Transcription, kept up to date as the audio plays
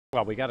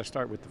Well, we got to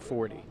start with the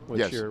 40.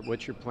 Yes.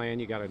 What's your plan?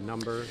 You got a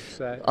number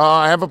set?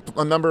 I have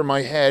a number in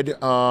my head,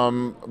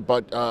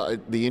 but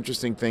the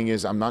interesting thing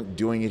is I'm not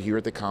doing it here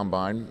at the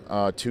Combine.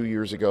 2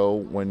 years ago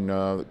when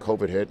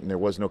COVID hit and there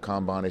was no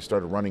Combine, I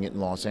started running it in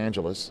Los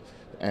Angeles,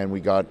 and we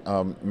got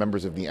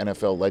members of the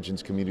NFL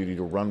Legends community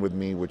to run with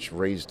me, which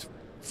raised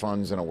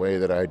funds in a way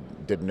that I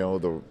didn't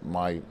know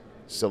my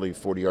silly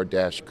 40-yard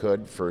dash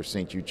could for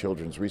St. Jude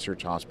Children's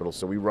Research Hospital.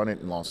 So we run it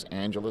in Los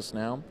Angeles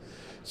now.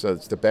 So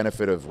it's the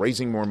benefit of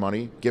raising more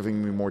money,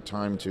 giving me more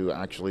time to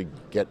actually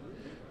get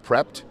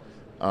prepped,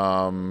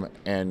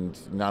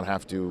 and not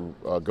have to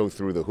go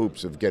through the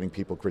hoops of getting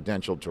people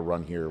credentialed to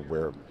run here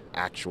where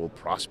actual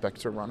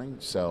prospects are running.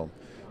 So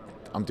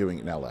I'm doing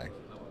it in LA.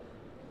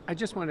 I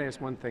just want to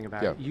ask one thing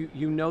about Yeah. it.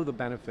 You know the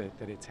benefit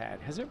that it's had.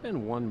 Has there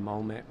been one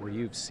moment where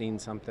you've seen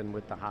something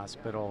with the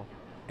hospital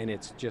and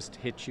it's just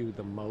hit you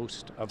the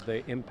most of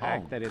the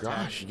impact that it's had?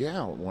 Gosh,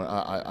 yeah.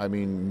 I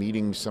mean,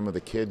 meeting some of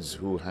the kids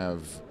who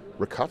have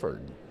recovered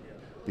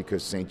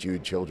because St.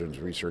 Jude Children's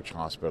Research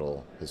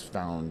Hospital has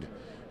found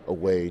a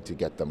way to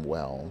get them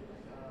well.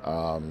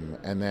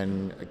 And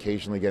then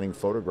occasionally getting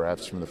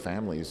photographs from the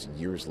families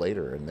years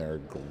later, and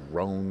they're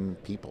grown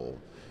people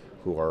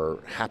who are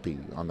happy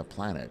on the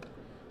planet.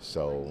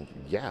 So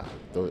yeah,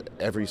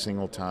 every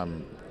single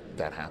time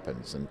that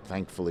happens, and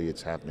thankfully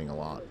it's happening a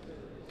lot.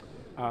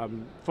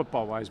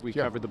 Football-wise, we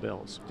Yeah. covered the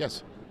Bills.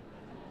 Yes.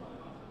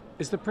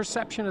 Is the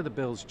perception of the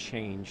Bills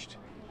changed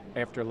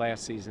after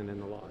last season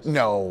and the loss?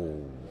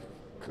 No,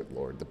 good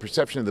Lord. The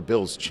perception of the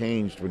Bills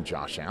changed when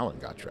Josh Allen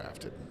got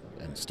drafted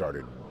and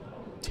started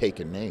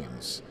taking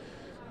names.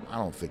 I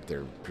don't think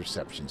their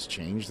perceptions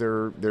changed.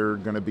 They're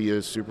going to be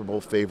a Super Bowl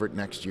favorite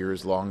next year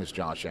as long as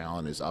Josh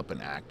Allen is up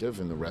and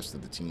active, and the rest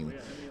of the team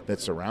that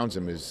surrounds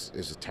him is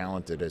as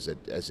talented as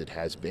it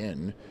has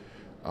been.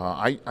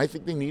 I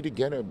think they need to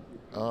get a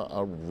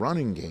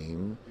running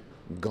game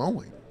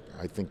going.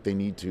 I think they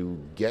need to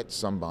get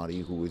somebody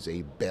who is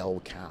a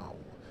bell cow.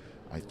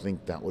 I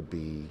think that would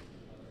be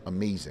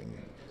amazing,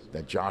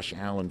 that Josh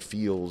Allen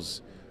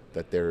feels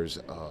that there's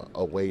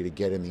a way to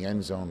get in the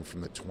end zone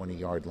from the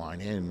 20-yard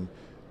line in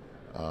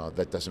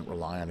that doesn't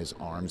rely on his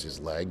arms, his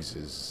legs,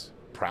 his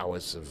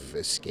prowess of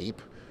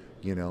escape.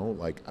 You know,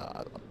 like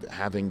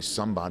having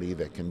somebody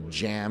that can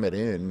jam it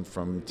in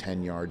from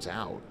 10 yards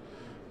out.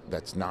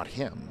 That's not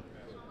him.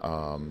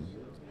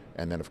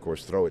 And then, of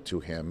course, throw it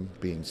to him,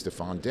 being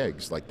Stephon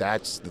Diggs. Like,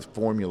 that's the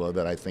formula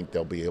that I think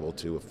they'll be able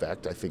to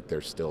affect. I think they're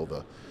still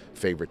the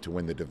favorite to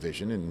win the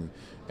division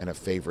and a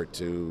favorite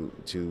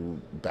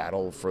to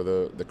battle for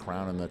the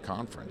crown in the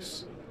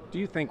conference. Do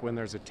you think when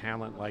there's a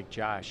talent like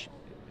Josh,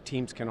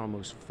 teams can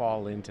almost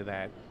fall into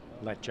that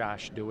let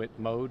Josh do it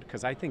mode?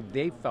 Because I think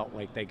they felt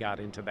like they got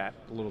into that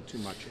a little too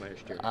much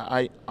last year.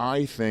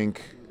 I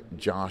think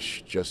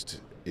Josh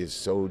just is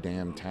so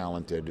damn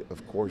talented.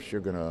 Of course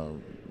you're going to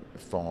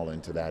fall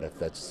into that if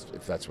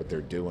that's what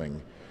they're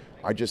doing.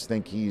 I just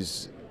think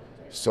he's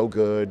so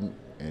good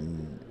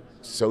and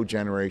so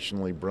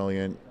generationally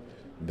brilliant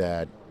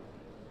that,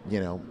 you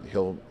know,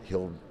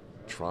 he'll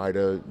try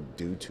to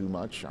do too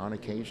much on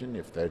occasion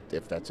if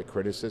that's a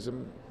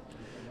criticism.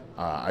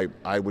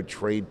 I would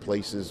trade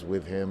places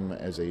with him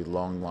as a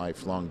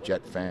lifelong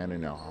Jet fan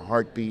in a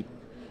heartbeat.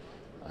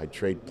 I'd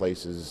trade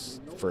places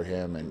for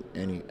him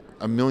and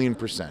a million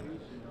percent.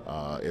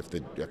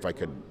 If I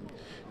could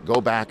go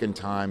back in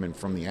time and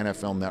from the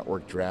NFL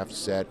Network draft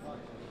set,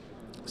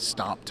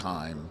 stop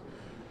time,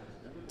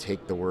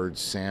 take the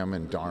words Sam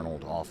and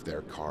Darnold off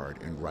their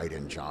card and write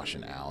in Josh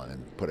and Allen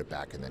and put it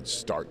back and then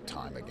start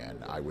time again,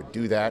 I would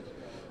do that.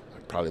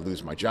 I'd probably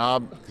lose my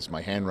job because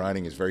my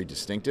handwriting is very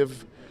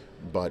distinctive,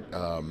 but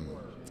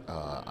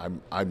I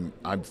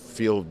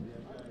feel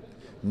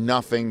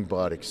nothing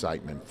but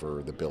excitement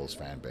for the Bills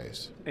fan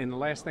base. And the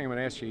last thing I'm going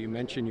to ask you, you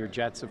mentioned your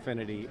Jets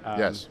affinity.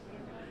 Yes.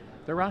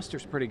 Their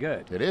roster's pretty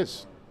good. It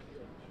is.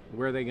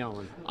 Where are they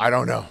going? I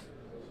don't know.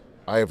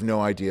 I have no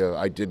idea.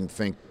 I didn't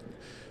think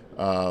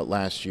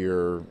last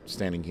year,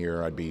 standing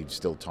here, I'd be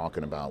still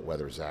talking about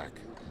whether Zach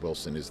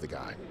Wilson is the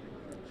guy.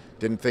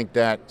 Didn't think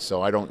that,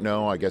 so I don't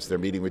know. I guess they're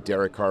meeting with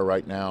Derek Carr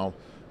right now.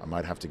 I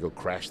might have to go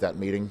crash that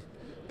meeting.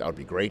 That would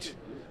be great.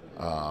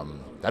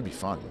 That'd be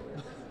fun.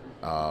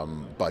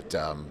 But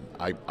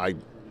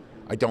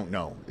I don't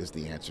know is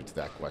the answer to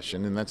that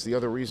question, and that's the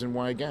other reason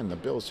why, again, the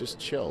Bills just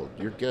chill.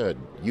 You're good.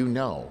 You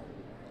know,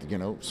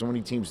 so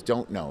many teams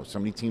don't know. So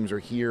many teams are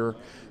here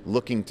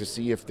looking to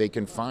see if they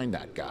can find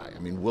that guy. I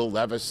mean, Will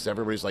Levis,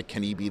 everybody's like,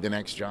 can he be the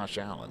next Josh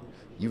Allen?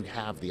 You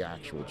have the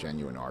actual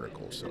genuine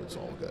article, so it's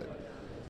all good.